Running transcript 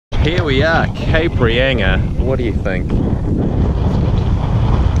Here we are, Cape Reinga. What do you think?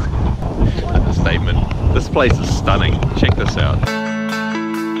 Understatement. This place is stunning. Check this out.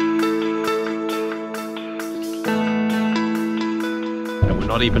 And we're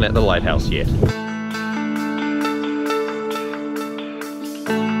not even at the lighthouse yet.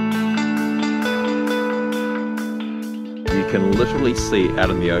 You can literally see out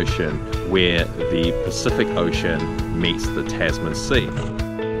in the ocean where the Pacific Ocean meets the Tasman Sea.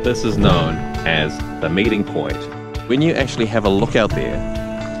 This is known as the meeting point. When you actually have a look out there,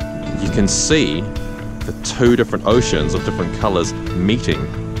 you can see the two different oceans of different colors meeting.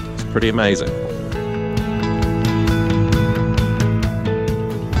 It's pretty amazing.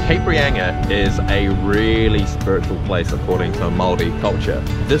 Cape Reinga is a really spiritual place according to Maori culture.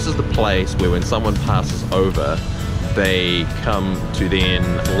 This is the place where when someone passes over, they come to then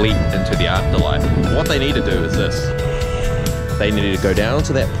leap into the afterlife. What they need to do is this. They need to go down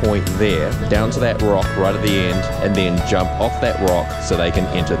to that point there, down to that rock right at the end, and then jump off that rock so they can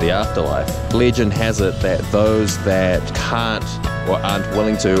enter the afterlife. Legend has it that those that can't or aren't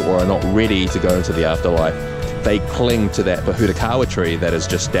willing to or are not ready to go into the afterlife, they cling to that Waitakere tree that is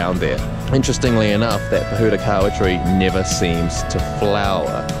just down there. Interestingly enough, that Waitakere tree never seems to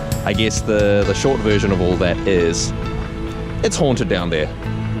flower. I guess the short version of all that is, it's haunted down there.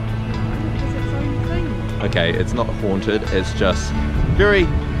 Okay, it's not haunted, it's just very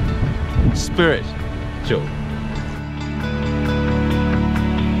spiritual.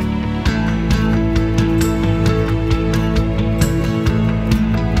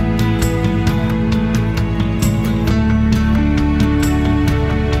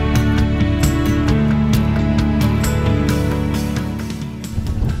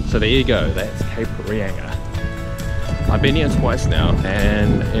 So there you go, that's Cape Reinga. I've been here twice now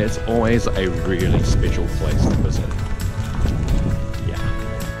and it's always a really special place to visit.